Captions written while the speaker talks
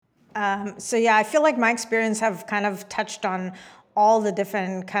So yeah, I feel like my experience have kind of touched on all the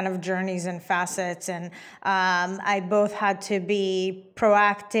different kind of journeys and facets, and I both had to be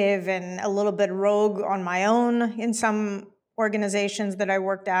proactive and a little bit rogue on my own in some organizations that I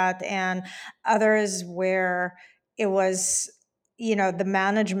worked at, and others where it was, the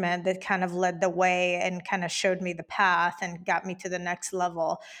management that kind of led the way and kind of showed me the path and got me to the next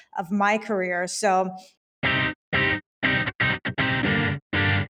level of my career. So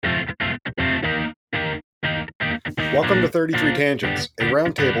Welcome to 33 Tangents, a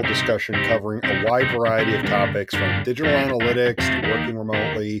roundtable discussion covering a wide variety of topics from digital analytics to working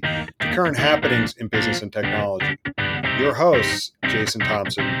remotely to current happenings in business and technology. Your hosts, Jason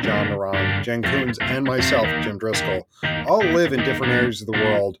Thompson, John Naran, Jen Coons, and myself, Jim Driscoll, all live in different areas of the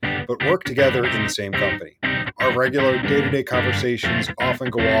world but work together in the same company. Our regular day-to-day conversations often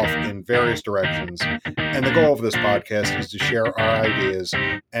go off in various directions, and the goal of this podcast is to share our ideas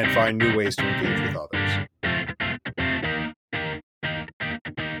and find new ways to engage with others.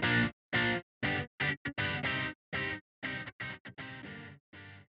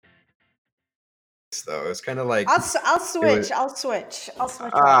 Though it's kind of like I'll switch. I'll switch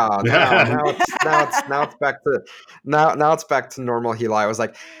on. now it's back to now it's back to normal. Heli was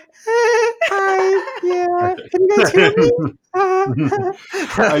like, hi, yeah, can you guys hear me?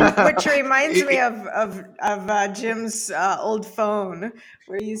 Which reminds me of Jim's old phone,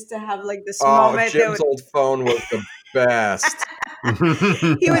 where he used to have like this moment. Jim's old phone was the best.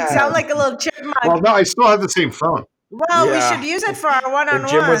 He would sound like a little chipmunk. Well, no, I still have the same phone. Well, we should use it for our one-on-ones.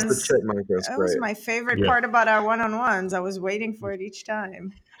 Jim was the chipmunk. That was my favorite part about our one-on-ones. I was waiting for it each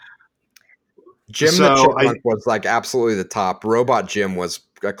time. Jim the chipmunk was like absolutely the top. Robot Jim was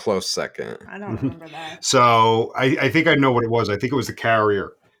a close second. I don't remember that. So I think I know what it was. I think it was the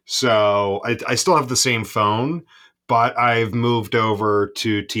Carrier. So I still have the same phone, but I've moved over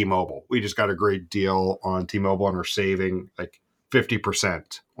to T-Mobile. We just got a great deal on T-Mobile and are saving like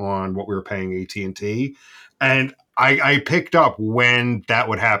 50% on what we were paying AT&T. And I picked up when that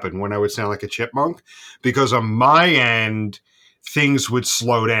would happen, when I would sound like a chipmunk, because on my end, things would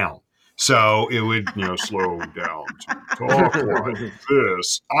slow down. So it would, slow down to talk like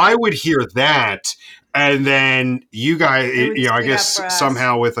this. I would hear that. And then you guys, I guess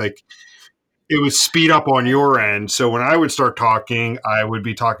somehow with like, it would speed up on your end. So when I would start talking, I would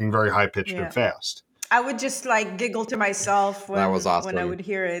be talking very high pitched and fast. I would just like giggle to myself when, that was awesome. when I would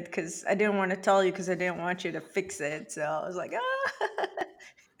hear it, because I didn't want to tell you because I didn't want you to fix it. So I was like,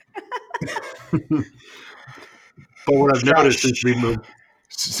 But what I've noticed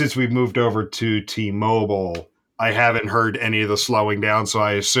since we've moved over to T-Mobile, I haven't heard any of the slowing down, so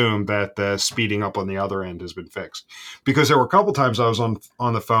I assume that the speeding up on the other end has been fixed. Because there were a couple times I was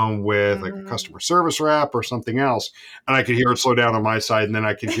on the phone with like a customer service rep or something else, and I could hear it slow down on my side, and then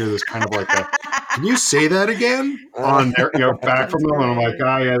I could hear this kind of like can you say that again? On their, back from them, and I'm like,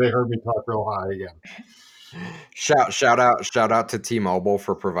 oh yeah, they heard me talk real high again. Shout out to T-Mobile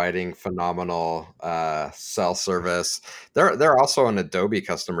for providing phenomenal cell service. They're also an Adobe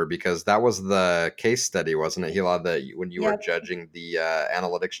customer, because that was the case study, wasn't it, Hila, that when you were judging the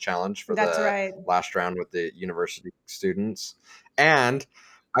analytics challenge for last round with the university students. And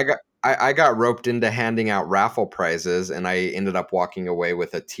I got roped into handing out raffle prizes, and I ended up walking away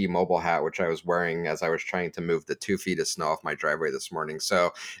with a T-Mobile hat, which I was wearing as I was trying to move the 2 feet of snow off my driveway this morning.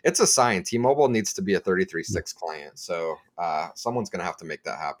 So it's a sign. T-Mobile needs to be a 33.6 client. So someone's going to have to make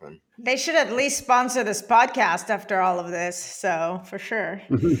that happen. They should at least sponsor this podcast after all of this. So for sure.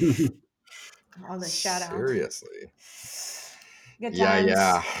 All the shout outs. Seriously. Good times.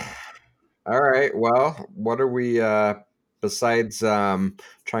 Yeah. All right. Well, what are we... besides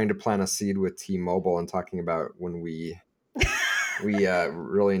trying to plant a seed with T-Mobile and talking about when we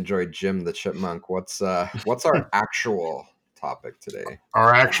really enjoyed Jim the Chipmunk, what's our actual topic today?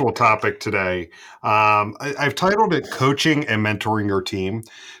 Our actual topic today, I've titled it Coaching and Mentoring Your Team.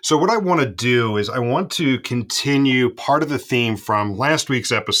 So what I want to do is I want to continue part of the theme from last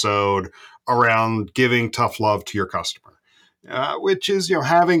week's episode around giving tough love to your customer. Which is,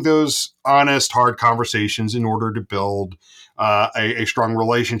 having those honest, hard conversations in order to build a strong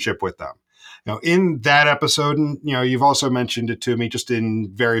relationship with them. In that episode, and you've also mentioned it to me just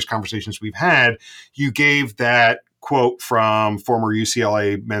in various conversations we've had, you gave that quote from former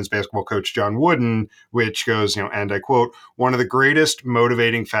UCLA men's basketball coach John Wooden, which goes, and I quote, "One of the greatest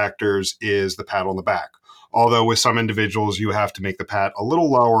motivating factors is the pat on the back. Although with some individuals, you have to make the pat a little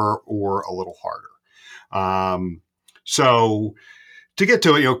lower or a little harder." So to get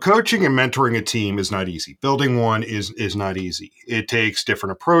to it, coaching and mentoring a team is not easy. Building one is not easy. It takes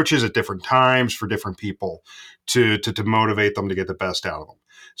different approaches at different times for different people to motivate them to get the best out of them.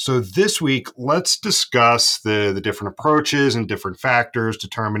 So this week, let's discuss the different approaches and different factors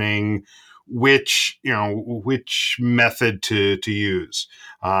determining which method to use.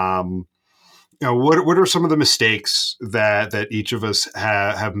 Um, what are some of the mistakes that each of us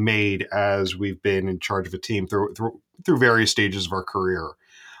have made as we've been in charge of a team through various stages of our career?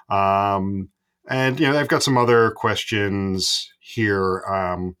 Um, and I've got some other questions here,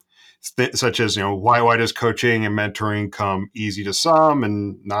 such as why does coaching and mentoring come easy to some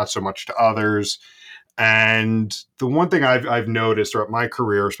and not so much to others? And the one thing I've noticed throughout my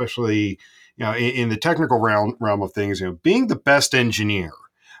career, especially in the technical realm of things, being the best engineer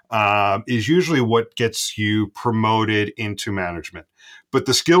is usually what gets you promoted into management. But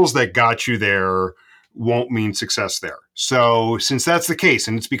the skills that got you there won't mean success there. So, since that's the case,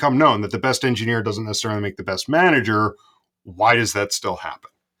 and it's become known that the best engineer doesn't necessarily make the best manager, why does that still happen?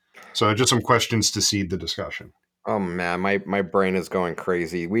 So, just some questions to seed the discussion. Oh man, my brain is going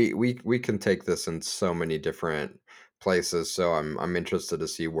crazy. We can take this in so many different places. So I'm interested to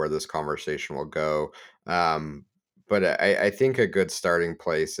see where this conversation will go. Um, but I think a good starting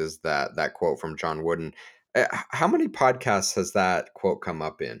place is that quote from John Wooden. How many podcasts has that quote come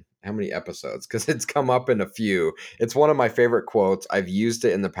up in? How many episodes? Because it's come up in a few. It's one of my favorite quotes. I've used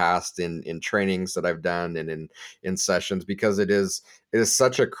it in the past in trainings that I've done and in sessions because it is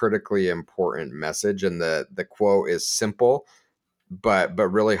such a critically important message, and the quote is simple but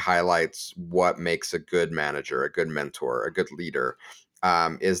really highlights what makes a good manager, a good mentor, a good leader.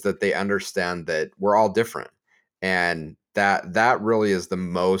 Is that they understand that we're all different, and that really is the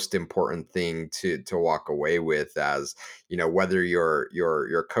most important thing to walk away with. As whether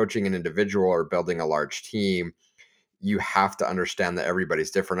you're coaching an individual or building a large team, you have to understand that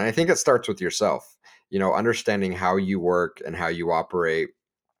everybody's different. And I think it starts with yourself, understanding how you work and how you operate,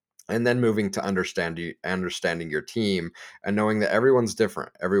 and then moving to understanding your team and knowing that everyone's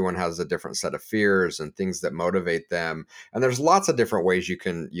different. Everyone has a different set of fears and things that motivate them, and there's lots of different ways you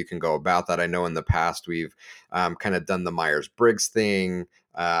can go about that. I know in the past we've kind of done the Myers-Briggs thing.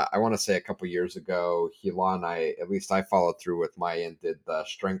 I want to say a couple years ago, Hila and I, at least I followed through with my end, did the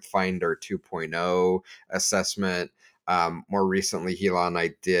Strength Finder 2.0 assessment. More recently, Hila and I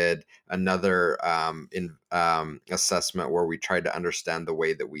did another assessment where we tried to understand the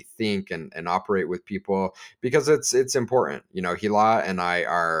way that we think and operate with people, because it's important. Hila and I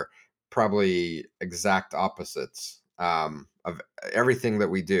are probably exact opposites of everything that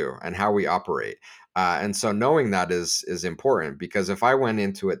we do and how we operate. And so knowing that is important, because if I went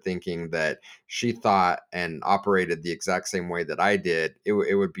into it thinking that she thought and operated the exact same way that I did,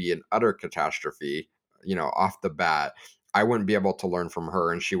 it would be an utter catastrophe, off the bat. I wouldn't be able to learn from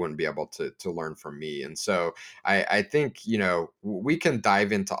her, and she wouldn't be able to learn from me. And so I think we can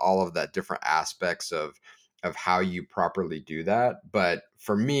dive into all of that different aspects of how you properly do that. But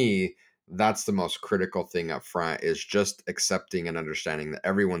for me, that's the most critical thing up front, is just accepting and understanding that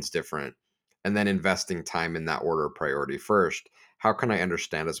everyone's different, and then investing time in that order of priority first. How can I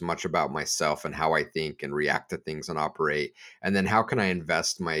understand as much about myself and how I think and react to things and operate, and then how can I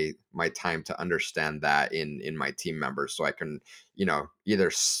invest my time to understand that in my team members, so I can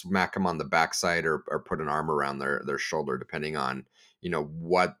either smack them on the backside or put an arm around their shoulder, depending on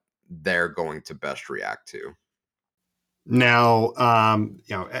what they're going to best react to. Now,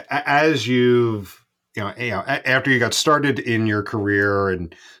 as you've, after you got started in your career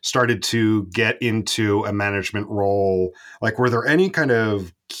and started to get into a management role, like, were there any kind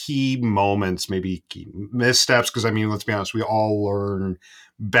of key moments, maybe key missteps? Because, I mean, let's be honest, we all learn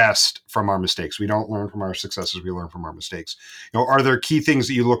best from our mistakes. We don't learn from our successes, we learn from our mistakes. Are there key things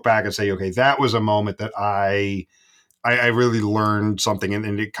that you look back and say, okay, that was a moment that I really learned something,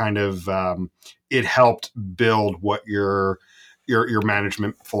 and it kind of it helped build what your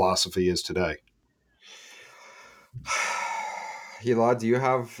management philosophy is today. Hila, do you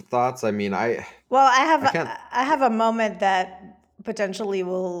have thoughts? I mean, Well, I can't. I have a moment that potentially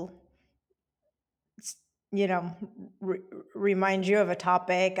will, you know, re- remind you of a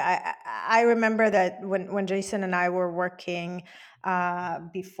topic. I remember that when Jason and I were working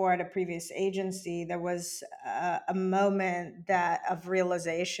before at a previous agency, there was a moment that of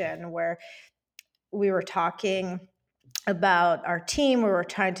realization where we were talking about our team. We were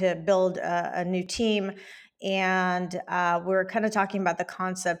trying to build a new team, and we were kind of talking about the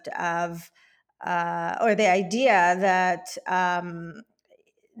concept of, or the idea that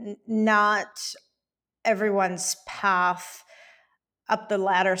not everyone's path up the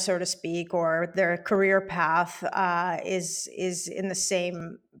ladder, so to speak, or their career path is in the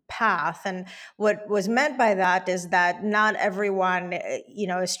same path. And what was meant by that is that not everyone,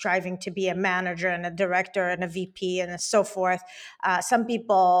 is striving to be a manager and a director and a VP and so forth. Some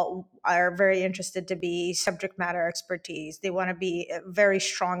people are very interested to be subject matter expertise. They want to be very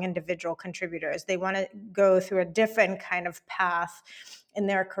strong individual contributors. They want to go through a different kind of path in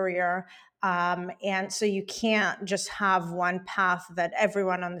their career. And so you can't just have one path that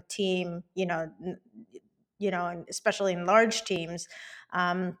everyone on the team, and especially in large teams,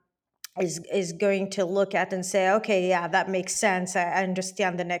 um, is going to look at and say, okay, yeah, that makes sense. I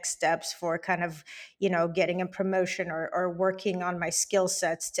understand the next steps for kind of, getting a promotion or working on my skill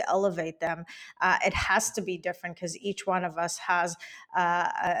sets to elevate them. It has to be different because each one of us has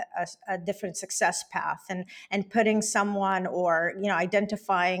a different success path, and putting someone, or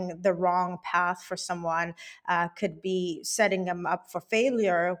identifying the wrong path for someone could be setting them up for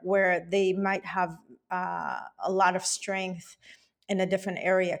failure, where they might have a lot of strength in a different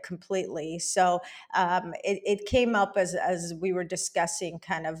area completely. So it came up as we were discussing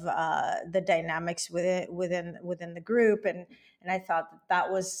kind of the dynamics within the group, and I thought that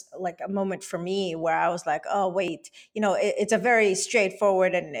was like a moment for me where I was like, oh wait, it's a very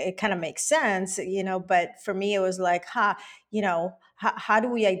straightforward and it kind of makes sense, but for me it was like, how do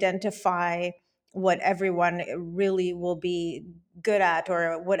we identify what everyone really will be good at,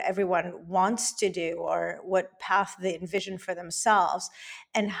 or what everyone wants to do, or what path they envision for themselves,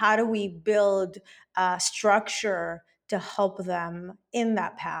 and how do we build structure to help them in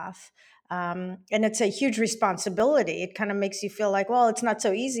that path. And it's a huge responsibility. It kind of makes you feel like, well, it's not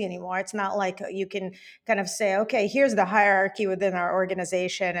so easy anymore. It's not like you can kind of say, okay, here's the hierarchy within our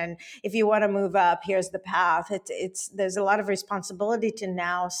organization, and if you want to move up, here's the path. It's there's a lot of responsibility to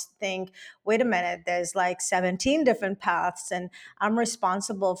now think, wait a minute, there's like 17 different paths, and I'm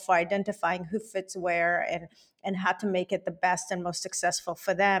responsible for identifying who fits where, and how to make it the best and most successful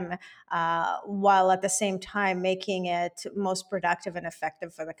for them, while at the same time making it most productive and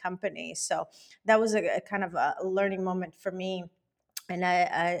effective for the company. So that was a kind of a learning moment for me. And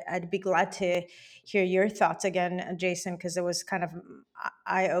I'd be glad to hear your thoughts again, Jason, because it was kind of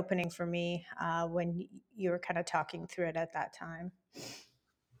eye-opening for me when you were kind of talking through it at that time.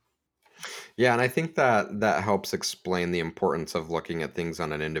 Yeah, and I think that that helps explain the importance of looking at things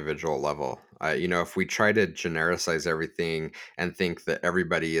on an individual level. If we try to genericize everything and think that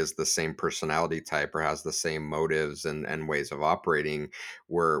everybody is the same personality type or has the same motives and ways of operating,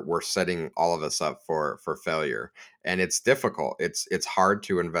 we're setting all of us up for failure. And it's difficult. It's hard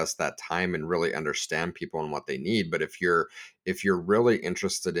to invest that time and really understand people and what they need. But if you're really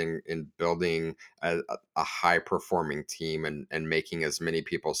interested in building a high performing team and making as many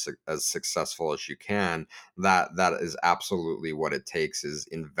people as successful as you can, that is absolutely what it takes, is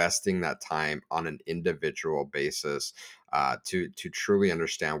investing that time on an individual basis to truly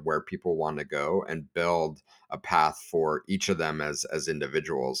understand where people want to go and build a path for each of them as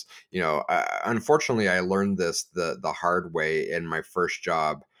individuals. Unfortunately, I learned this the hard way in my first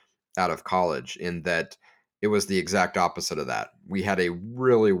job out of college, in that it was the exact opposite of that. We had a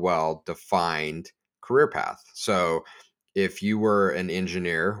really well defined career path. So if you were an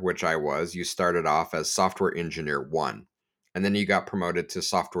engineer, which I was, you started off as software engineer 1, and then you got promoted to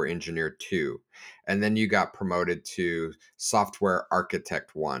software engineer 2, and then you got promoted to software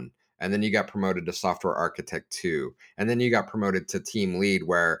architect 1, and then you got promoted to software architect 2, and then you got promoted to team lead,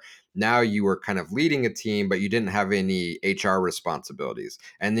 where now you were kind of leading a team, but you didn't have any HR responsibilities.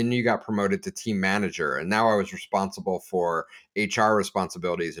 And then you got promoted to team manager, and now I was responsible for HR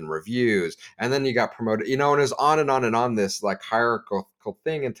responsibilities and reviews. And then you got promoted, and it was on and on and on, this like hierarchical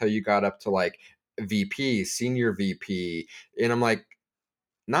thing, until you got up to like VP, senior VP. And I'm like,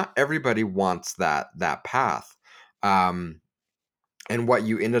 not everybody wants that path. Um, and what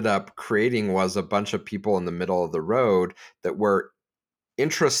you ended up creating was a bunch of people in the middle of the road that were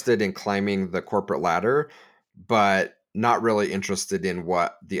interested in climbing the corporate ladder, but not really interested in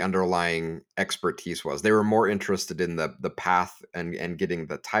what the underlying expertise was. They were more interested in the path and getting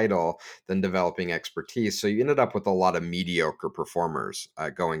the title than developing expertise. So you ended up with a lot of mediocre performers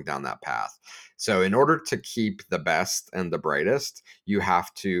going down that path. So in order to keep the best and the brightest, you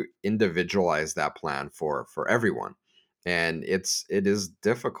have to individualize that plan for everyone. And it is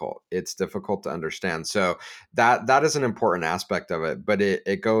difficult. It's difficult to understand. So that is an important aspect of it, but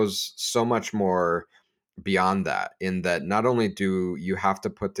it goes so much more beyond that, in that not only do you have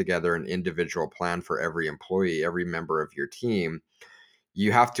to put together an individual plan for every employee, every member of your team,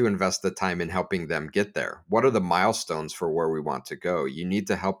 you have to invest the time in helping them get there. What are the milestones for where we want to go? You need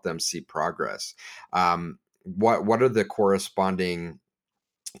to help them see progress. What are the corresponding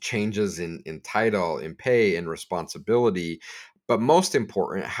changes in title, in pay, in responsibility? But most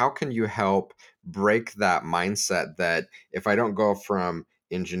important, how can you help break that mindset that if I don't go from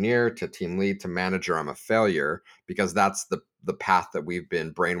engineer to team lead to manager, I'm a failure, because that's the path that we've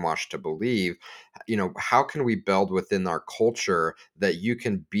been brainwashed to believe. How can we build within our culture that you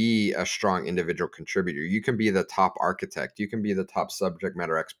can be a strong individual contributor? You can be the top architect, you can be the top subject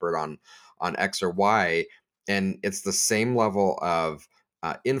matter expert on X or Y, and it's the same level of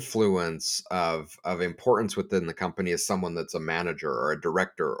influence of importance within the company as someone that's a manager or a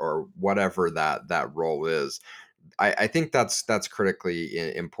director or whatever that role is. I think that's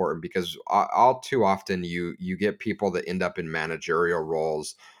critically important, because all too often you get people that end up in managerial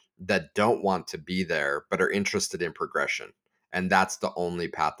roles that don't want to be there but are interested in progression, and that's the only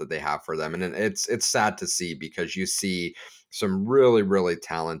path that they have for them. And it's sad to see, because you see some really really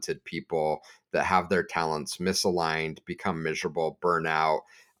talented people that have their talents misaligned, become miserable, burn out.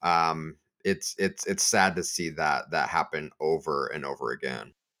 It's sad to see that happen over and over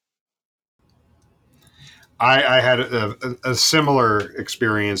again. I had a similar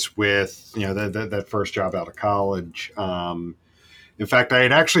experience with that first job out of college. In fact, I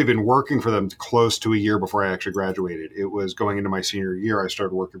had actually been working for them close to a year before I actually graduated. It was going into my senior year. I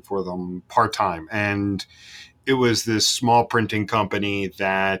started working for them part time, and it was this small printing company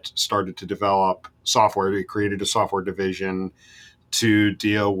that started to develop software. They created a software division to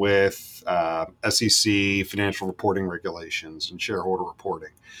deal with SEC financial reporting regulations and shareholder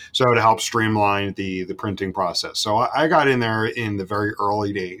reporting. So to help streamline the printing process. So I got in there in the very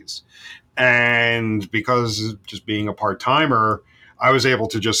early days. And because just being a part timer, I was able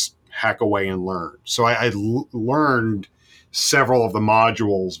to just hack away and learn. So I learned several of the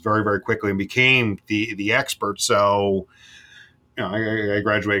modules very, very quickly and became the expert. So I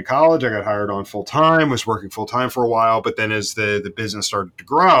graduated college. I got hired on full time. Was working full time for a while, but then as the business started to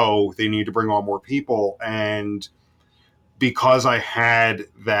grow, they needed to bring on more people, and because I had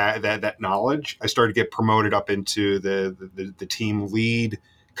that knowledge, I started to get promoted up into the team lead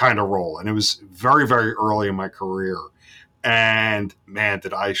kind of role, and it was very very early in my career. And man,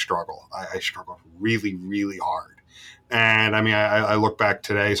 did I struggle! I struggled really really hard. And I mean, I look back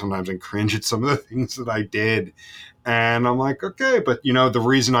today sometimes and cringe at some of the things that I did, and I'm like, okay, but the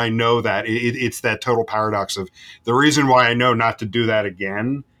reason I know that it's that total paradox of the reason why I know not to do that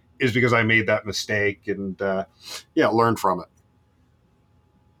again is because I made that mistake and learned from it.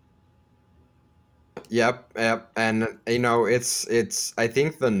 Yep. And it's I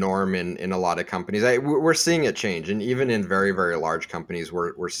think the norm in a lot of companies. We're seeing it change, and even in very very large companies,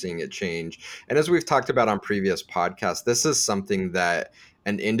 we're seeing it change. And as we've talked about on previous podcasts, this is something that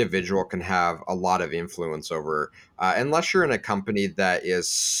an individual can have a lot of influence over, unless you're in a company that is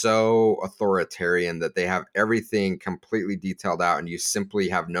so authoritarian that they have everything completely detailed out, and you simply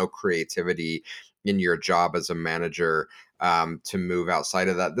have no creativity in your job as a manager to move outside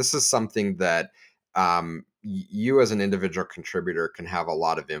of that. This is something that you as an individual contributor can have a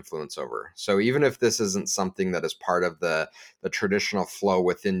lot of influence over. So even if this isn't something that is part of the traditional flow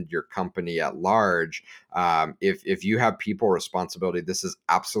within your company at large, if you have people responsibility, this is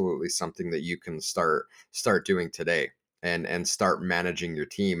absolutely something that you can start doing today. And start managing your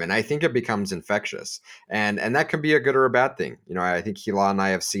team, and I think it becomes infectious, and that can be a good or a bad thing. I think Hila and I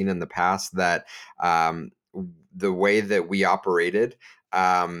have seen in the past that the way that we operated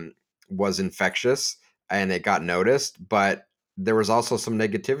was infectious, and it got noticed, but there was also some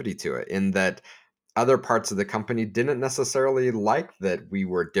negativity to it, in that other parts of the company didn't necessarily like that we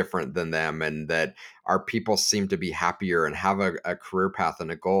were different than them, and that our people seemed to be happier and have a career path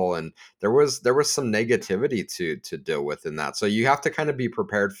and a goal. And there was some negativity to deal with in that. So you have to kind of be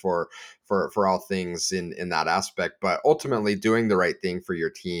prepared for all things in that aspect, but ultimately doing the right thing for your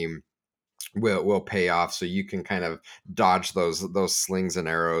team will pay off, so you can kind of dodge those slings and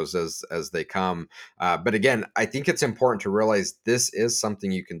arrows as they come. But again, I think it's important to realize this is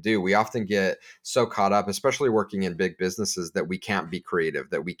something you can do. We often get so caught up, especially working in big businesses, that we can't be creative,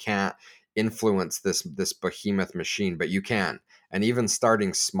 that we can't influence this behemoth machine, but you can. And even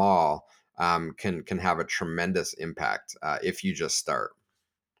starting small can have a tremendous impact if you just start.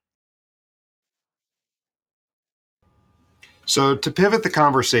 So to pivot the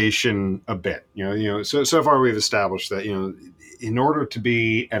conversation a bit, so far we've established that in order to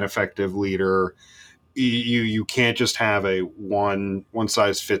be an effective leader, you can't just have a one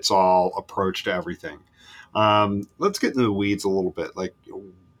size fits all approach to everything. Let's get into the weeds a little bit. Like,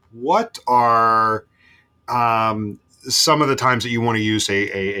 what are some of the times that you want to use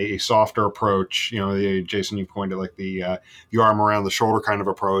a softer approach? Jason, you pointed like the arm around the shoulder kind of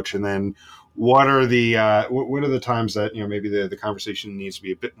approach, and then what are the times that maybe the conversation needs to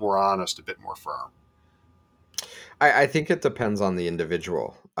be a bit more honest, a bit more firm? I think it depends on the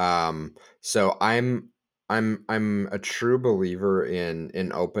individual. So I'm a true believer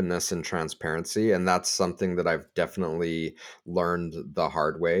in openness and transparency, and that's something that I've definitely learned the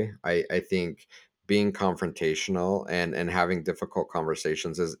hard way. I think being confrontational and having difficult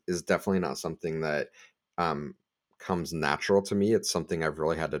conversations is definitely not something that um, comes natural to me. It's something I've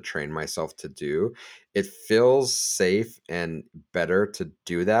really had to train myself to do. It feels safe and better to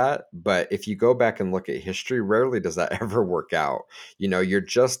do that. But if you go back and look at history, rarely does that ever work out. You're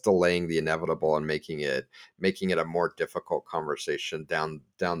just delaying the inevitable and making it a more difficult conversation down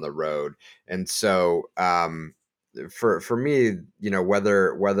the road. And so for me,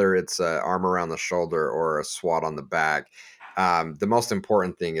 whether it's a arm around the shoulder or a swat on the back, the most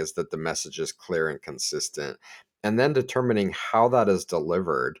important thing is that the message is clear and consistent. And then determining how that is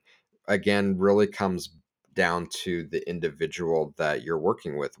delivered again really comes down to the individual that you're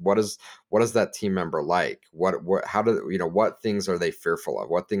working with. What is that team member like? What how do what things are they fearful of?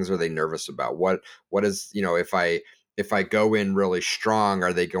 What things are they nervous about? What is, if I go in really strong,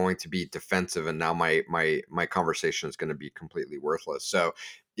 are they going to be defensive and now my conversation is going to be completely worthless? So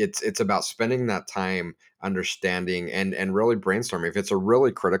it's about spending that time understanding and really brainstorming. If it's a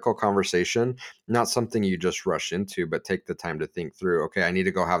really critical conversation, not something you just rush into, but take the time to think through, okay, I need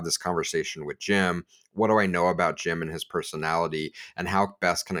to go have this conversation with Jim. What do I know about Jim and his personality? And how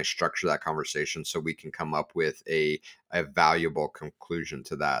best can I structure that conversation so we can come up with a valuable conclusion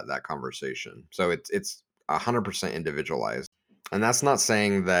to that conversation? So it's 100% individualized. And that's not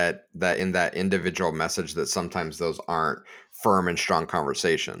saying that in that individual message that sometimes those aren't firm and strong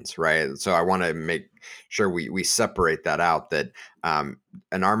conversations, right? So I want to make sure we separate that out, that an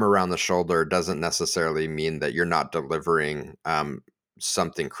arm around the shoulder doesn't necessarily mean that you're not delivering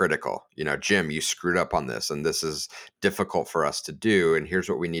something critical. Jim, you screwed up on this, and this is difficult for us to do, and here's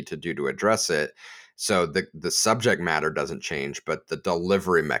what we need to do to address it. So the subject matter doesn't change, but the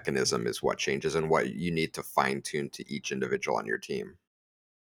delivery mechanism is what changes and what you need to fine tune to each individual on your team.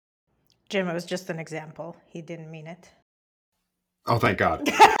 Jim, it was just an example. He didn't mean it. Oh, thank God.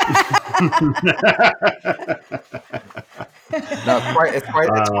 No, it's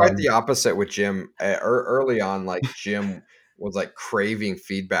quite the opposite with Jim. Early on, like Jim was like craving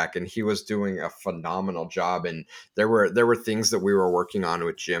feedback, and he was doing a phenomenal job. And there were things that we were working on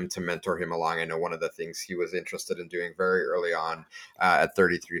with Jim to mentor him along. I know one of the things he was interested in doing very early on at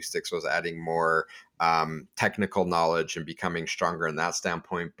 33 Sticks was adding more technical knowledge and becoming stronger in that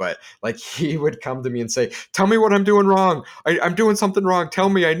standpoint. But like he would come to me and say, "Tell me what I'm doing wrong. I'm doing something wrong. Tell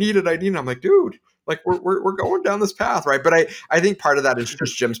me, I need it. I need it." I'm like, dude. Like we're going down this path, right? But I think part of that is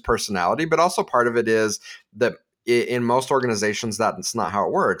just Jim's personality, but also part of it is that in most organizations that's not how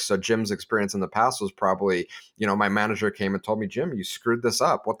it works. So Jim's experience in the past was probably, my manager came and told me, Jim, you screwed this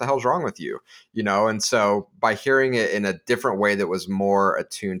up. What the hell's wrong with you? And so by hearing it in a different way that was more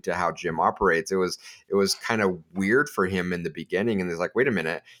attuned to how Jim operates, it was kind of weird for him in the beginning. And he's like, wait a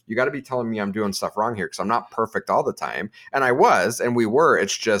minute, you got to be telling me I'm doing stuff wrong here because I'm not perfect all the time. And I was, and we were.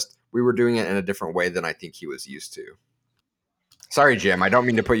 It's just we were doing it in a different way than I think he was used to. Sorry, Jim. I don't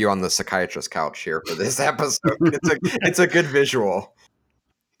mean to put you on the psychiatrist couch here for this episode. It's a good visual.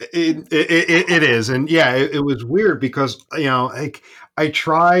 It is, and yeah, it was weird because like I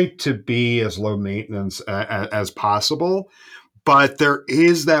try to be as low maintenance as possible, but there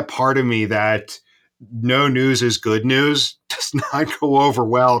is that part of me that no news is good news does not go over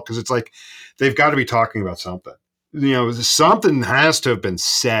well, because it's like they've got to be talking about something. Something has to have been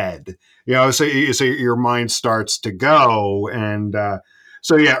said. So your mind starts to go, and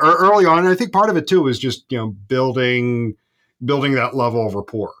so yeah, early on, I think part of it too is just building that level of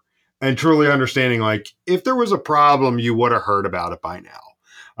rapport and truly understanding, like, if there was a problem, you would have heard about it by now.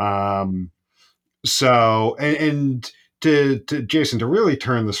 So and to Jason, to really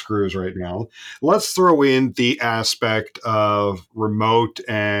turn the screws right now, let's throw in the aspect of remote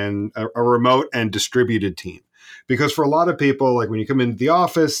and a remote and distributed team. Because for a lot of people, like when you come into the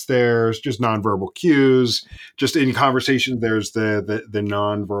office, there's just nonverbal cues. Just in conversation, there's the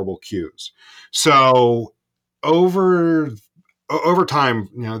nonverbal cues. So over over time,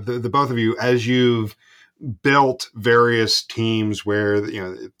 the both of you, as you've built various teams where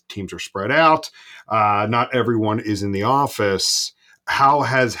teams are spread out, not everyone is in the office. How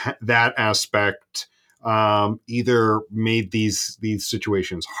has that aspect either made these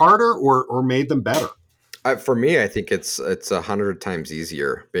situations harder or made them better? For me, I think it's 100 times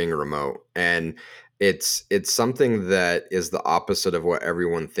easier being remote, and it's something that is the opposite of what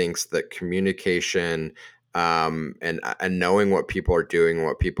everyone thinks. That communication and knowing what people are doing and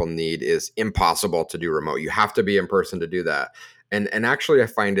what people need is impossible to do remote. You have to be in person to do that. And actually, I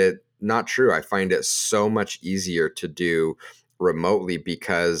find it not true. I find it so much easier to do remotely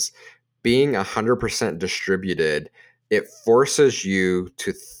because being 100% distributed, it forces you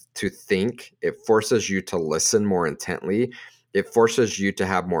to think, it forces you to listen more intently, it forces you to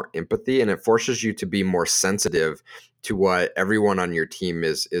have more empathy, and it forces you to be more sensitive to what everyone on your team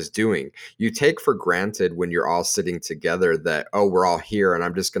is doing. You take for granted when you're all sitting together that, oh, we're all here and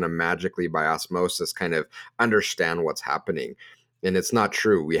I'm just going to magically by osmosis kind of understand what's happening. And it's not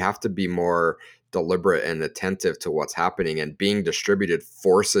true. We have to be more deliberate and attentive to what's happening, and being distributed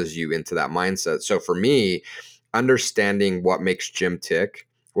forces you into that mindset. So for me, understanding what makes Jim tick,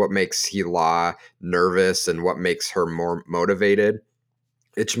 what makes Hila nervous, and what makes her more motivated,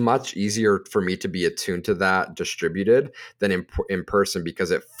 it's much easier for me to be attuned to that distributed than in person,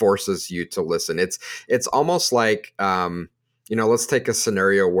 because it forces you to listen. It's almost like let's take a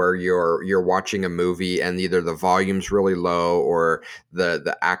scenario where you're watching a movie and either the volume's really low or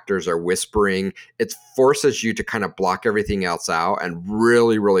the actors are whispering. It forces you to kind of block everything else out and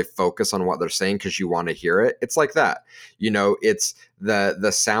really really focus on what they're saying because you want to hear it. It's like that. It's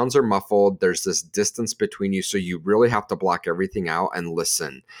the sounds are muffled, there's this distance between you, so you really have to block everything out and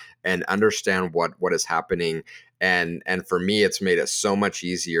listen and understand what is happening. And for me, it's made it so much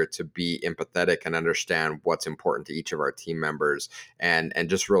easier to be empathetic and understand what's important to each of our team members, and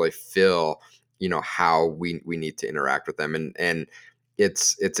just really feel how we need to interact with them. And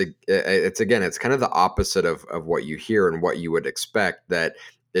it's again, it's kind of the opposite of what you hear and what you would expect, that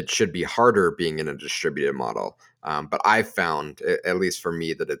it should be harder being in a distributed model. But I found, at least for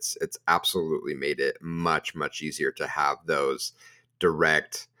me, that it's absolutely made it much much easier to have those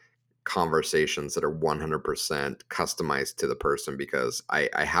direct conversations that are 100% customized to the person, because I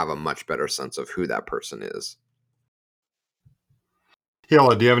have a much better sense of who that person is.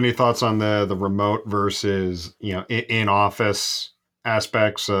 Hila, do you have any thoughts on the remote versus in office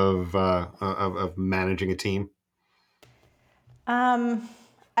aspects of managing a team? I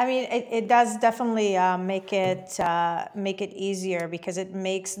mean, it does definitely make it easier because it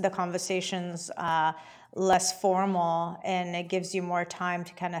makes the conversations less formal, and it gives you more time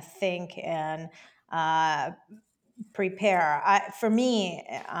to kind of think and uh, prepare. For me,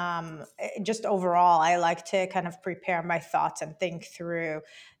 just overall, I like to kind of prepare my thoughts and think through,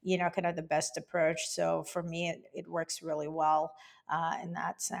 kind of the best approach. So for me, it works really well in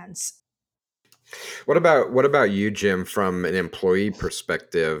that sense. What about you, Jim, from an employee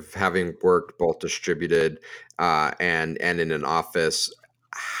perspective, having worked both distributed and in an office?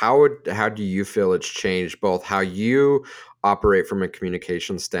 How do you feel it's changed both how you operate from a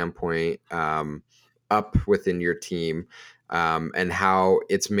communication standpoint, up within your team, and how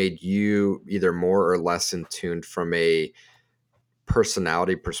it's made you either more or less in tune from a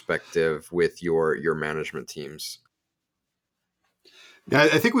personality perspective with your management teams? Yeah,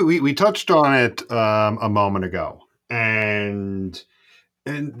 I think we touched on it a moment ago, and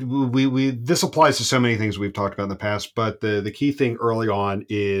we this applies to so many things we've talked about in the past. But the key thing early on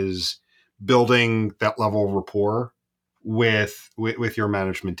is building that level of rapport with your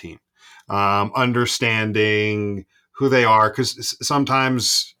management team, understanding who they are, because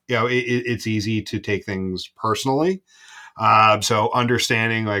sometimes it's easy to take things personally. So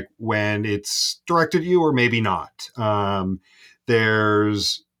understanding like when it's directed at you or maybe not.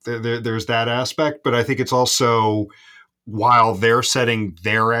 There's that aspect, but I think it's also, while they're setting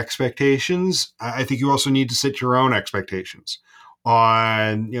their expectations, I think you also need to set your own expectations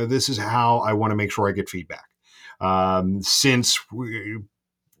on, this is how I want to make sure I get feedback. Since when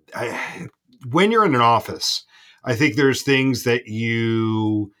you're in an office, I think there's things that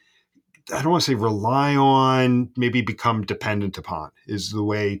I don't want to say rely on, maybe become dependent upon is the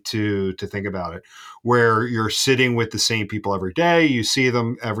way to think about it, where you're sitting with the same people every day, you see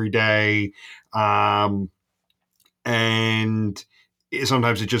them every day. And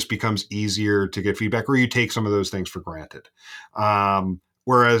sometimes it just becomes easier to get feedback, or you take some of those things for granted.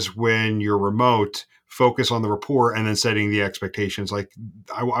 Whereas when you're remote, focus on the rapport and then setting the expectations. Like,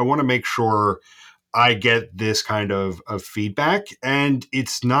 I want to make sure I get this kind of feedback, and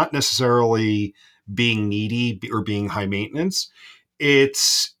it's not necessarily being needy or being high maintenance.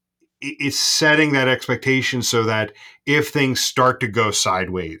 It's it's setting that expectation so that if things start to go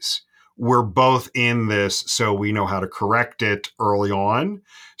sideways, we're both in this, so we know how to correct it early on.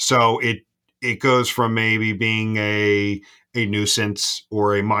 So it goes from maybe being a nuisance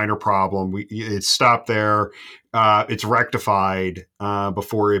or a minor problem. It's stopped there. It's rectified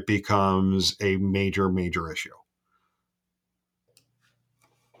before it becomes a major issue.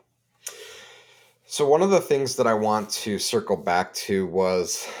 So one of the things that I want to circle back to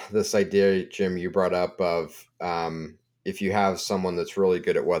was this idea, Jim, you brought up of, if you have someone that's really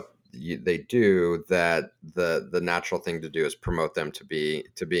good at what they do, that the natural thing to do is promote them to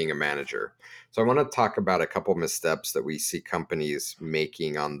being a manager. So I want to talk about a couple missteps that we see companies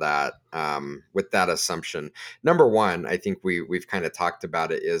making on that, with that assumption. Number one, I think we've kind of talked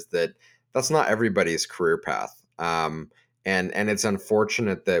about it, is that that's not everybody's career path. And it's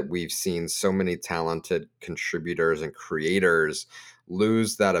unfortunate that we've seen so many talented contributors and creators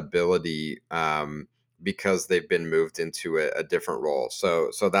lose that ability, because they've been moved into a different role. So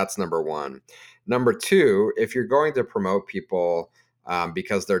that's number one. Number two, if you're going to promote people,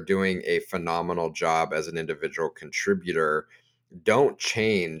 because they're doing a phenomenal job as an individual contributor, don't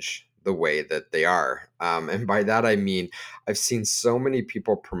change the way that they are. And by that I mean, I've seen so many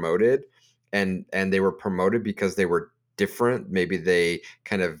people promoted, and they were promoted because they were different. Maybe they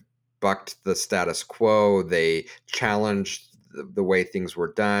kind of bucked the status quo. They challenged the way things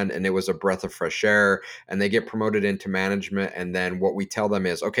were done, and it was a breath of fresh air. And they get promoted into management, and then what we tell them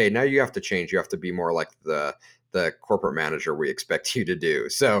is, okay, now you have to change. You have to be more like the corporate manager we expect you to do.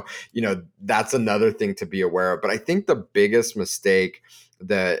 So that's another thing to be aware of. But I think the biggest mistake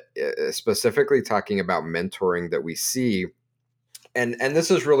that, specifically talking about mentoring, that we see, and this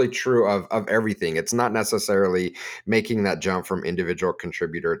is really true of everything. It's not necessarily making that jump from individual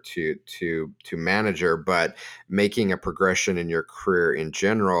contributor to manager, but making a progression in your career in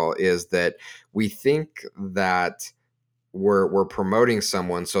general, is that we think that we're promoting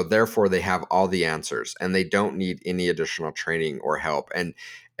someone, so therefore they have all the answers and they don't need any additional training or help. And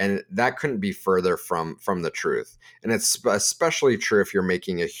that couldn't be further from the truth. And it's especially true if you're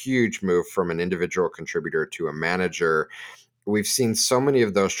making a huge move from an individual contributor to a manager. We've seen so many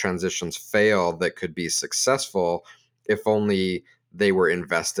of those transitions fail that could be successful if only they were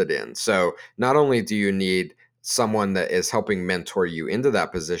invested in. So not only do you need someone that is helping mentor you into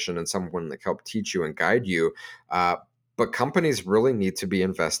that position and someone that help teach you and guide you, uh, but companies really need to be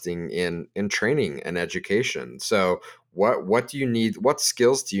investing in training and education. So what do you need? What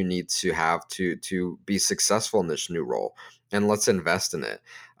skills do you need to have to be successful in this new role? And let's invest in it.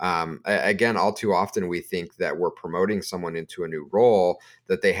 Again, all too often we think that we're promoting someone into a new role,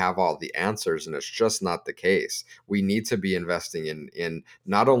 that they have all the answers, and it's just not the case. We need to be investing in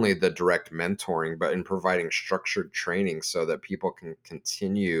not only the direct mentoring, but in providing structured training so that people can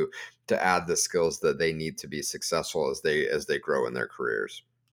continue to add the skills that they need to be successful as they grow in their careers.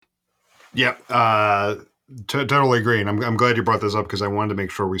 Yep. Totally agree. And I'm glad you brought this up because I wanted to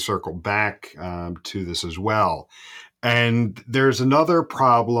make sure we circle back to this as well. And there's another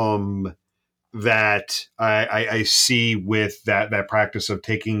problem that I see with that practice of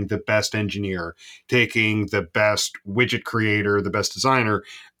taking the best engineer, taking the best widget creator, the best designer,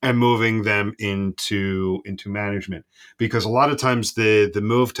 and moving them into management. Because a lot of times the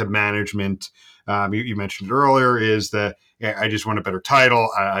move to management, you mentioned it earlier, is that I just want a better title,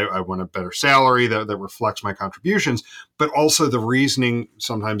 I want a better salary that reflects my contributions. But also the reasoning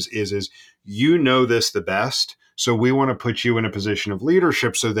sometimes is this the best. So we want to put you in a position of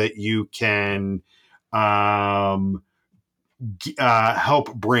leadership so that you can um,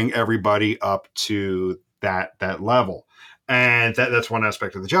 help bring everybody up to that level. And that's one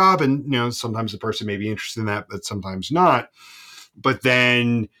aspect of the job. And sometimes the person may be interested in that, but sometimes not. But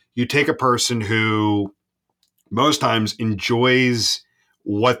then you take a person who most times enjoys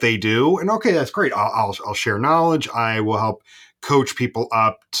what they do, and okay, that's great. I'll share knowledge. I will help coach people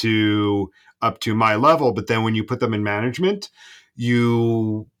up to my level. But then when you put them in management,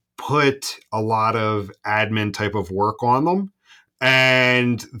 you put a lot of admin type of work on them,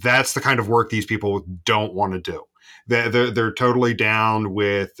 and that's the kind of work these people don't want to do. They're totally down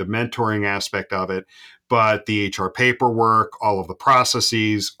with the mentoring aspect of it, but the HR paperwork, all of the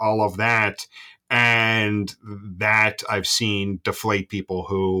processes, all of that, and that I've seen deflate people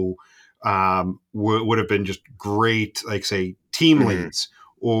who would have been just great, like say team leads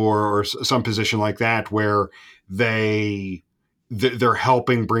or some position like that, where they're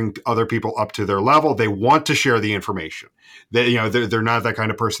helping bring other people up to their level. They want to share the information. They're not that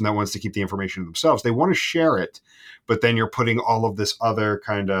kind of person that wants to keep the information to themselves. They want to share it, but then you're putting all of this other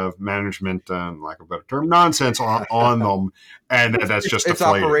kind of management, lack of a better term, nonsense on them, and that's just It's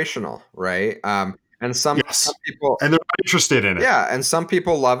deflating. operational, right? And some Yes, people, and they're not interested in it. yeah, and some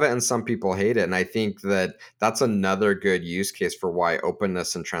people love it and some people hate it. And I think that that's another good use case for why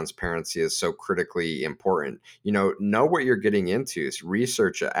openness and transparency is so critically important. Know what you're getting into,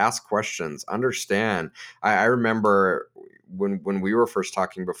 research it, ask questions, understand. I remember when we were first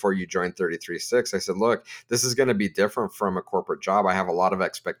talking before you joined 33.6, I said, look, this is going to be different from a corporate job. I have a lot of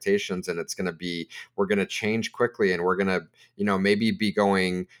expectations, and we're going to change quickly, and we're going to, maybe be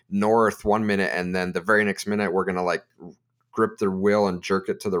going north one minute, and then the very next minute we're going to like grip the wheel and jerk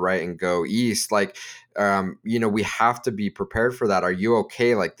it to the right and go east. Like, we have to be prepared for that. Are you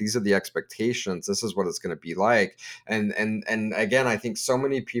okay? Like, these are the expectations. This is what it's going to be like. And again, I think so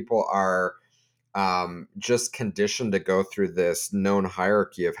many people are just conditioned to go through this known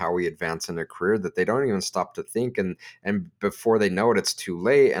hierarchy of how we advance in a career that they don't even stop to think. And before they know it, it's too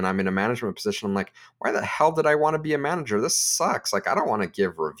late. And I'm in a management position. I'm like, why the hell did I want to be a manager? This sucks. Like, I don't want to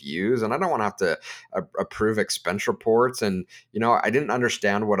give reviews, and I don't want to have to approve expense reports. And I didn't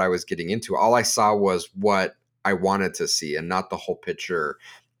understand what I was getting into. All I saw was what I wanted to see, and not the whole picture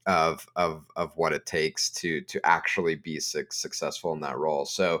of what it takes to actually be successful in that role.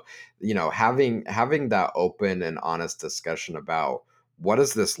 So having that open and honest discussion about what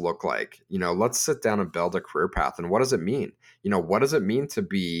does this look like, let's sit down and build a career path. And what does it mean? What does it mean to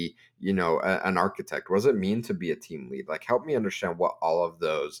be an architect? What does it mean to be a team lead? Like, help me understand what all of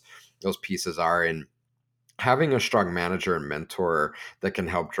those pieces are. And having a strong manager and mentor that can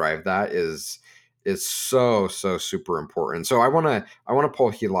help drive that is so super important. So I want to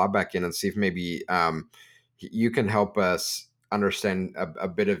pull Hila back in and see if maybe you can help us understand a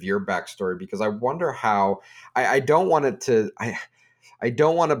bit of your backstory, because I wonder how I don't want it to I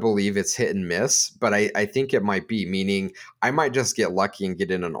don't want to believe it's hit and miss, but I think it might be, meaning I might just get lucky and get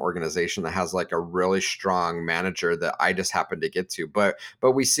in an organization that has like a really strong manager that I just happen to get to. But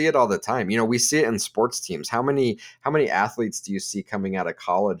we see it all the time. We see it in sports teams. How many athletes do you see coming out of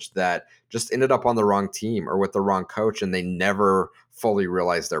college that just ended up on the wrong team or with the wrong coach, and they never fully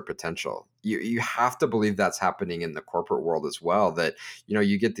realized their potential? You have to believe that's happening in the corporate world as well, that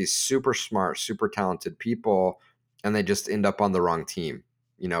you get these super smart, super talented people, and they just end up on the wrong team.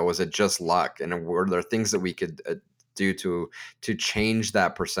 Was it just luck? And were there things that we could do to change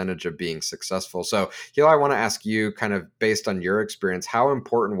that percentage of being successful? So, Hila, I want to ask you, kind of based on your experience, how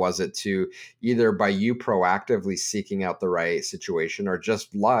important was it to, either by you proactively seeking out the right situation, or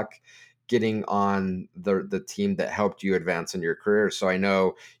just luck getting on the team that helped you advance in your career? So I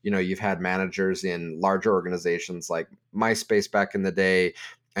know, you've had managers in larger organizations like MySpace back in the day.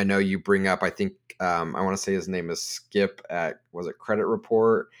 I know you bring up, I think, I want to say his name is Skip at, was it Credit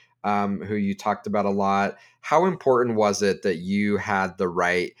Report, who you talked about a lot. How important was it that you had the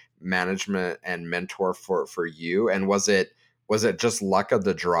right management and mentor for you? And was it just luck of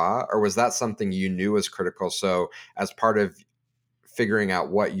the draw, or was that something you knew was critical? So as part of figuring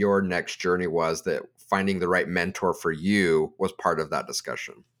out what your next journey was, that finding the right mentor for you was part of that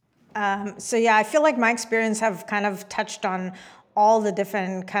discussion. So yeah, I feel like my experience have kind of touched on all the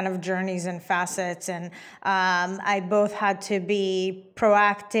different kind of journeys and facets, and I both had to be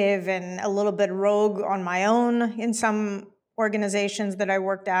proactive and a little bit rogue on my own in some organizations that I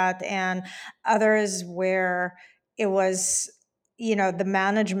worked at, and others where it was the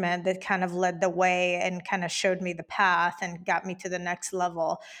management that kind of led the way and kind of showed me the path and got me to the next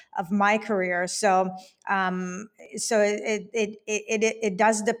level of my career. So it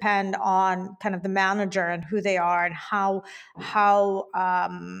does depend on kind of the manager and who they are and how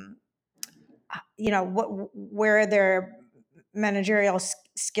where their managerial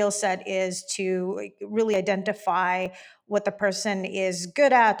skill set is, to really identify what the person is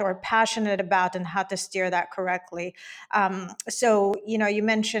good at or passionate about and how to steer that correctly. So you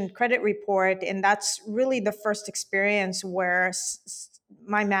mentioned Credit Report, and that's really the first experience where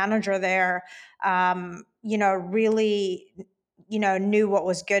my manager there really knew what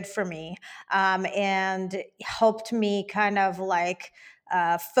was good for me, and helped me kind of like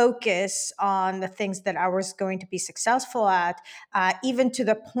focus on the things that I was going to be successful at, even to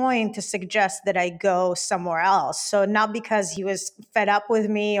the point to suggest that I go somewhere else. So, not because he was fed up with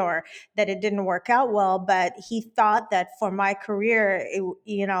me or that it didn't work out well, but he thought that for my career, it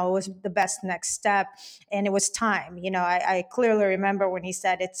was the best next step, and it was time. I clearly remember when he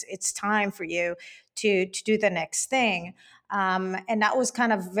said, "It's time for you to do the next thing," and that was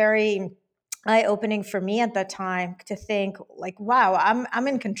kind of very eye-opening for me at that time, to think like, wow, I'm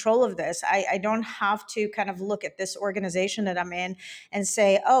in control of this. I don't have to kind of look at this organization that I'm in and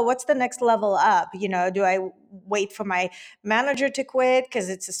say, oh, what's the next level up? Do I wait for my manager to quit because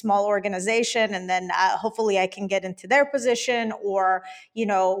it's a small organization, and then hopefully I can get into their position? Or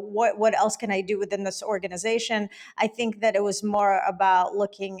what else can I do within this organization? I think that it was more about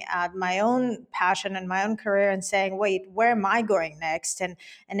looking at my own passion and my own career and saying, wait, where am I going next? And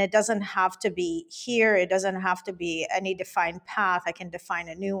it doesn't have to be here. It doesn't have to be any defined path. I can define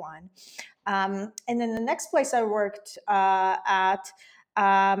a new one. And then the next place I worked at,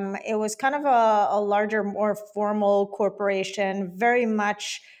 it was kind of a larger, more formal corporation, very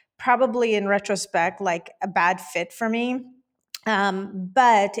much, probably in retrospect, like a bad fit for me.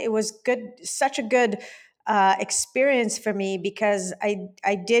 But it was good, such a good experience for me because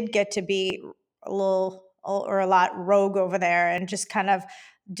I did get to be a little or a lot rogue over there and just kind of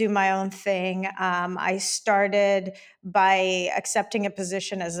do my own thing. I started by accepting a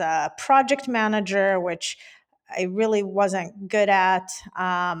position as a project manager, which I really wasn't good at.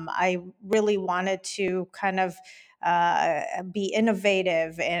 I really wanted to kind of be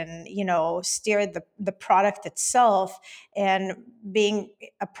innovative and steer the product itself. And being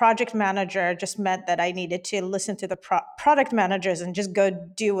a project manager just meant that I needed to listen to the product managers and just go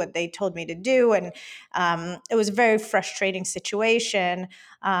do what they told me to do. And it was a very frustrating situation.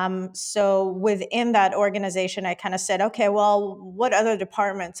 So within that organization, I kind of said, okay, well, what other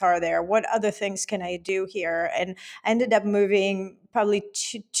departments are there? What other things can I do here? And I ended up moving probably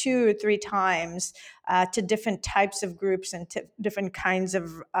two or three times to different types of groups and to different kinds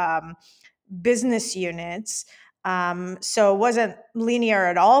of business units. So it wasn't linear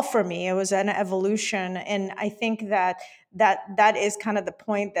at all for me. It was an evolution, and I think that is kind of the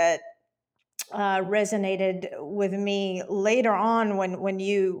point that resonated with me later on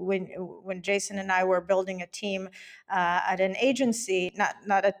when Jason and I were building a team at an agency,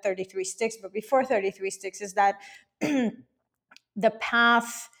 not at 33 Sticks, but before 33 Sticks, is that the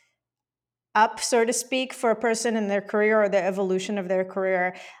path up, so to speak, for a person in their career or the evolution of their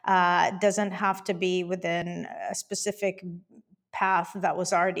career doesn't have to be within a specific path that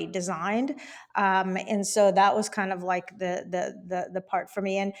was already designed. And so that was kind of like the part for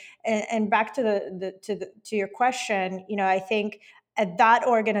me. And back to to your question, I think at that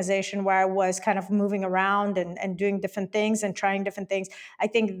organization where I was kind of moving around and doing different things and trying different things, I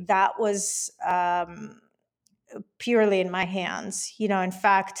think that was purely in my hands. In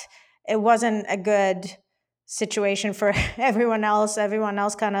fact, it wasn't a good situation for everyone else. Everyone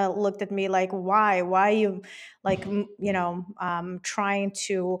else kind of looked at me like, why are you like, trying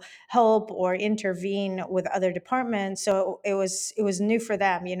to help or intervene with other departments? So it was new for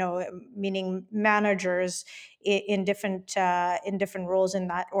them, meaning managers in different roles in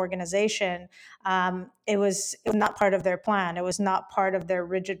that organization. It was not part of their plan. It was not part of their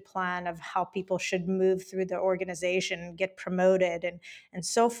rigid plan of how people should move through the organization, get promoted, and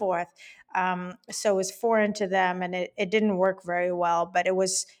so forth. So it was foreign to them, and it didn't work very well. But it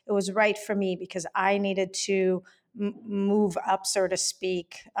was right for me because I needed to move up, so to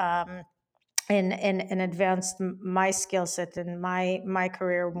speak. And advanced my skill set and my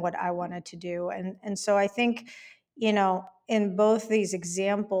career and what I wanted to do. And so I think, in both these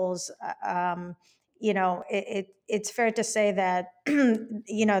examples, it's fair to say that,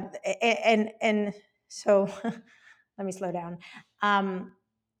 and so let me slow down. Um,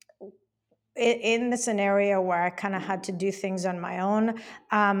 in the scenario where I kind of had to do things on my own,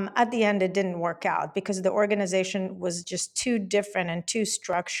 at the end it didn't work out because the organization was just too different and too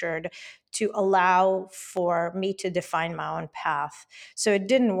structured to allow for me to define my own path. So it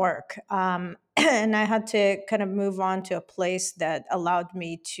didn't work. And I had to kind of move on to a place that allowed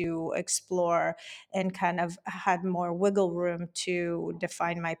me to explore and kind of had more wiggle room to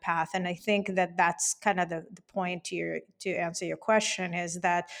define my path. And I think that that's kind of the point to answer your question, is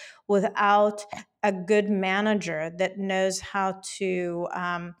that without a good manager that knows how to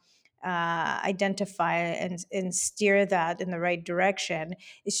identify and steer that in the right direction,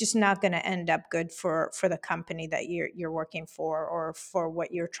 it's just not going to end up good for the company that you're working for, or for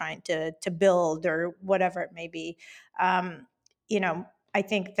what you're trying to build, or whatever it may be. I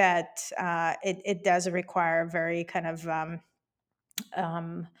think that it does require a very kind of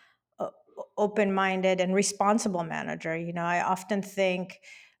um, open-minded and responsible manager. I often think,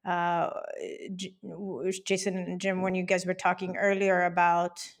 uh, Jason and Jim, when you guys were talking earlier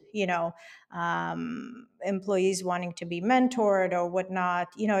about, employees wanting to be mentored or whatnot,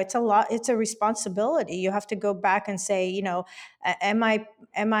 it's a lot. It's a responsibility. You have to go back and say, am I,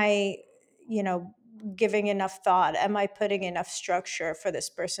 you know, giving enough thought? Am I putting enough structure for this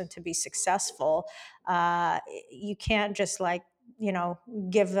person to be successful? You can't just like, you know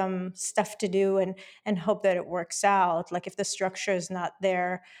give them stuff to do and hope that it works out. Like, if the structure is not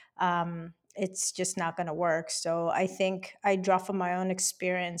there, it's just not going to work. So I think I draw from my own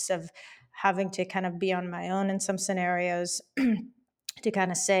experience of having to kind of be on my own in some scenarios to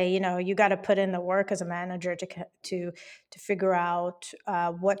kind of say, you got to put in the work as a manager to figure out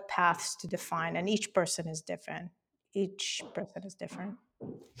what paths to define, and each person is different.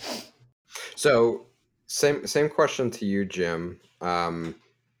 So same question to you, Jim.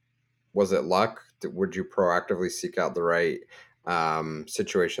 Was it luck? Would you proactively seek out the right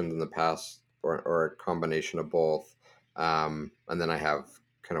situations in the past, or a combination of both? And then I have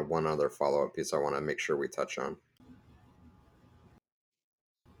kind of one other follow up piece I want to make sure we touch on.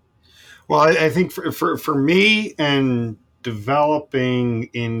 Well, I think for me and developing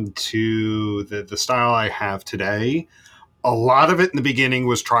into the style I have today, a lot of it in the beginning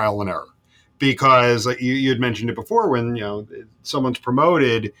was trial and error because like you had mentioned it before when someone's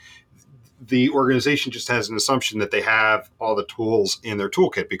promoted, the organization just has an assumption that they have all the tools in their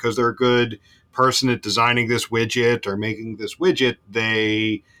toolkit because they're a good person at designing this widget or making this widget.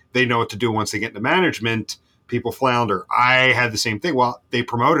 They know what to do once they get into management. People flounder. I had the same thing. Well, they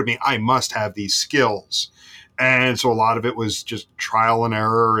promoted me. I must have these skills, and so a lot of it was just trial and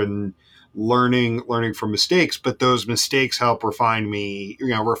error and learning from mistakes. But those mistakes help refine me.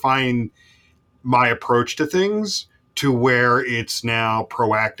 Refine my approach to things to where it's now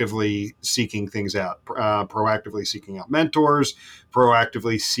proactively seeking things out, proactively seeking out mentors,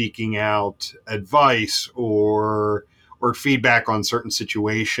 proactively seeking out advice or feedback on certain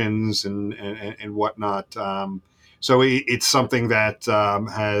situations and whatnot. So it's something that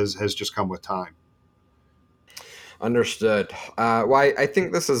has just come with time. Understood. I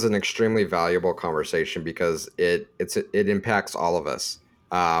think this is an extremely valuable conversation because it impacts all of us.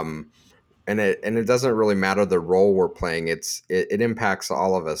 Um, and it doesn't really matter the role we're playing. It impacts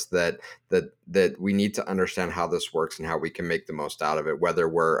all of us that we need to understand how this works and how we can make the most out of it, whether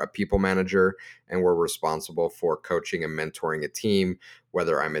we're a people manager and we're responsible for coaching and mentoring a team,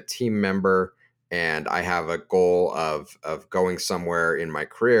 whether I'm a team member and I have a goal of going somewhere in my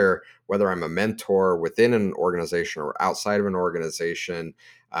career, whether I'm a mentor within an organization or outside of an organization.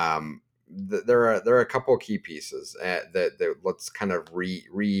 There are a couple of key pieces that let's kind of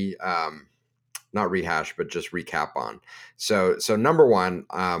not rehash, but just recap on. So number one,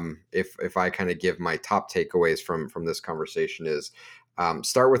 if I kind of give my top takeaways from this conversation is,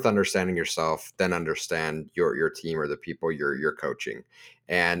 start with understanding yourself, then understand your team or the people you're coaching,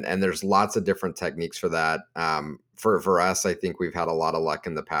 and there's lots of different techniques for that. For us, I think we've had a lot of luck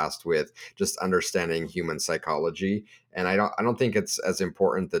in the past with just understanding human psychology, and I don't think it's as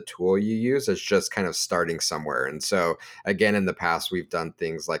important the tool you use as just kind of starting somewhere. And so again, in the past, we've done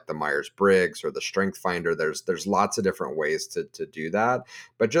things like the Myers-Briggs or the Strength Finder. There's lots of different ways to do that,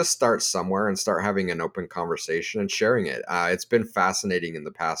 but just start somewhere and start having an open conversation and sharing it. It's been fascinating in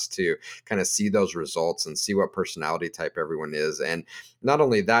the past to kind of see those results and see what personality type everyone is. And not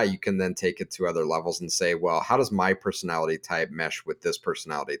only that, you can then take it to other levels and say, well, how does my personality type mesh with this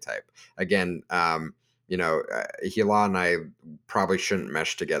personality type? Again, Hila and I probably shouldn't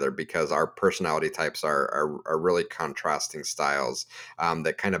mesh together because our personality types are really contrasting styles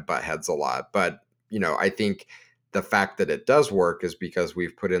that kind of butt heads a lot. But I think the fact that it does work is because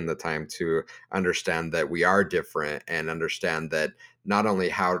we've put in the time to understand that we are different and understand that not only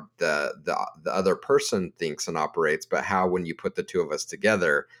how the other person thinks and operates, but how when you put the two of us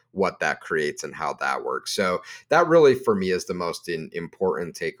together, what that creates and how that works. So that really for me is the most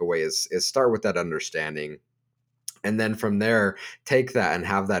important takeaway is start with that understanding, and then from there take that and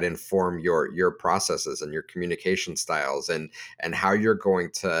have that inform your processes and your communication styles and how you're going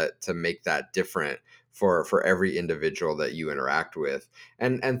to make that different for every individual that you interact with.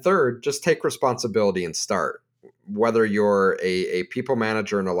 And third, just take responsibility and start, whether you're a people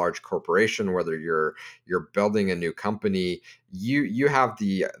manager in a large corporation, whether you're building a new company, you have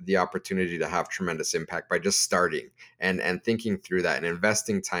the opportunity to have tremendous impact by just starting and thinking through that and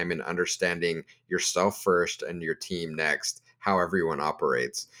investing time in understanding yourself first and your team next, how everyone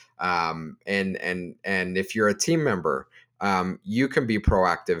operates. And if you're a team member, you can be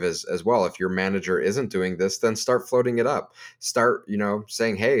proactive as well. If your manager isn't doing this, then start floating it up. Start,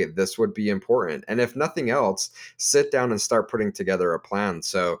 saying, hey, this would be important. And if nothing else, sit down and start putting together a plan.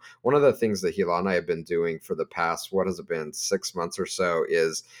 So one of the things that Hila and I have been doing for the past, what has it been, 6 months or so,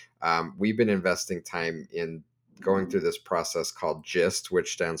 is we've been investing time in going through this process called GIST,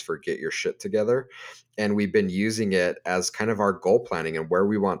 which stands for Get Your Shit Together. And we've been using it as kind of our goal planning and where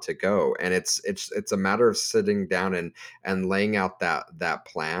we want to go. And it's a matter of sitting down and laying out that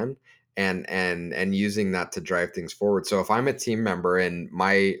plan and using that to drive things forward. So if I'm a team member and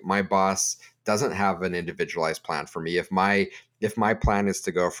my boss doesn't have an individualized plan for me, if my plan is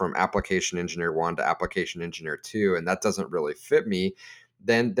to go from application engineer 1 to application engineer 2 and that doesn't really fit me,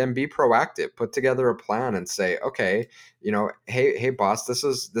 then be proactive, put together a plan and say, okay, hey boss, this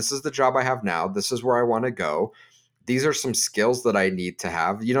is the job I have now, this is where I want to go, these are some skills that I need to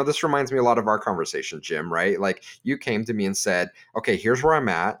have. This reminds me a lot of our conversation, Jim, right? Like you came to me and said, okay, here's where I'm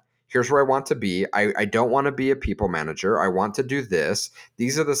at. Here's where I want to be. I don't want to be a people manager. I want to do this.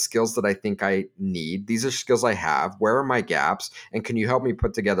 These are the skills that I think I need. These are skills I have. Where are my gaps? And can you help me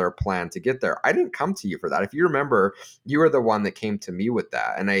put together a plan to get there? I didn't come to you for that. If you remember, you were the one that came to me with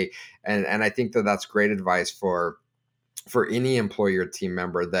that. And I think that that's great advice for any employee or team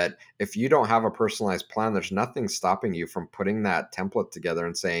member that if you don't have a personalized plan, there's nothing stopping you from putting that template together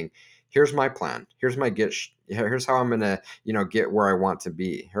and saying, here's my plan. Here's my here's how I'm going to, get where I want to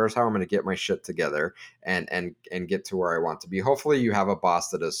be. Here's how I'm going to get my shit together and get to where I want to be. Hopefully you have a boss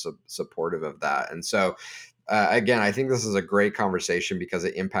that is supportive of that. And so, again, I think this is a great conversation because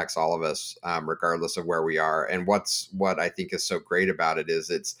it impacts all of us, regardless of where we are. And what I think is so great about it is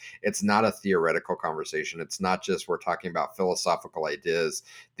it's not a theoretical conversation. It's not just we're talking about philosophical ideas.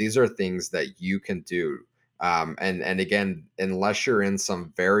 These are things that you can do. And again, unless you're in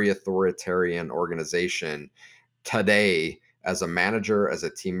some very authoritarian organization today, as a manager, as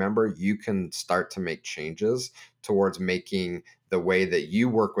a team member, you can start to make changes towards making the way that you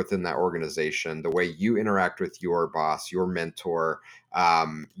work within that organization, the way you interact with your boss, your mentor.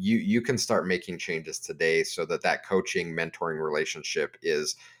 You can start making changes today so that coaching, mentoring relationship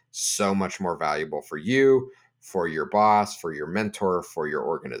is so much more valuable for you, for your boss, for your mentor, for your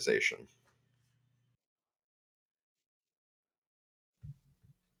organization.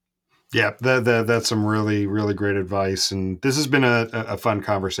 Yeah, that's some really, really great advice. And this has been a fun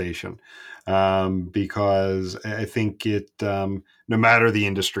conversation, because I think no matter the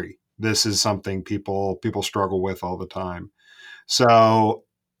industry, this is something people struggle with all the time. So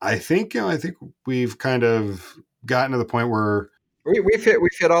I think we've kind of gotten to the point where We've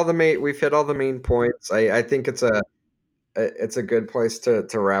hit all the main points. I think it's a good place to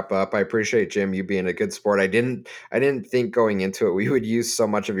wrap up. I appreciate, Jim, you being a good sport. I didn't think going into it we would use so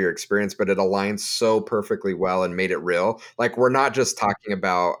much of your experience, but it aligns so perfectly well and made it real. Like we're not just talking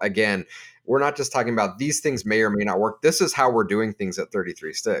about, again, we're not just talking about these things may or may not work. This is how we're doing things at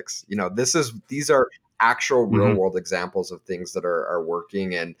 33 Sticks. These are actual real Mhm. world examples of things that are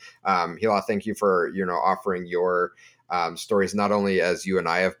working. And Hila, thank you for offering your stories, not only as you and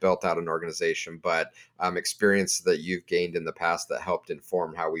I have built out an organization, but experience that you've gained in the past that helped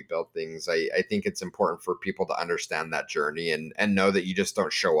inform how we build things. I think it's important for people to understand that journey and know that you just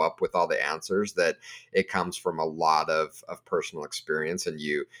don't show up with all the answers, that it comes from a lot of personal experience, and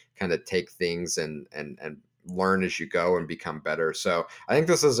you kind of take things and learn as you go and become better. So I think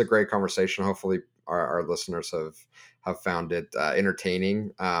this is a great conversation. Hopefully our listeners have found it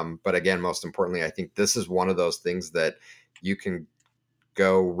entertaining. But again, most importantly, I think this is one of those things that you can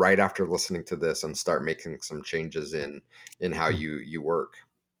go right after listening to this and start making some changes in how you work.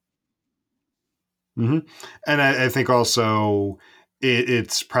 Hmm. And I think also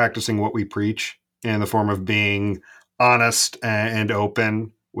it's practicing what we preach in the form of being honest and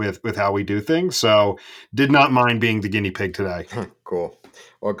open with how we do things. So did not mind being the guinea pig today. Cool.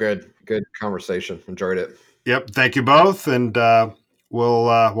 Well, good conversation. Enjoyed it. Yep. Thank you both. And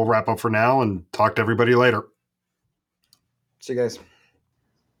we'll wrap up for now and talk to everybody later. See you guys.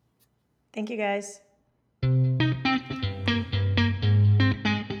 Thank you, guys.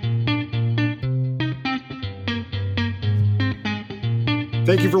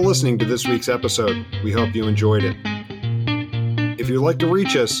 Thank you for listening to this week's episode. We hope you enjoyed it. If you'd like to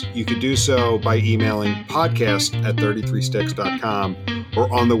reach us, you could do so by emailing podcast@33sticks.com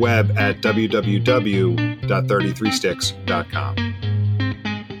or on the web at www.33sticks.com.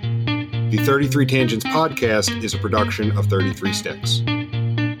 The 33 Tangents podcast is a production of 33 Sticks.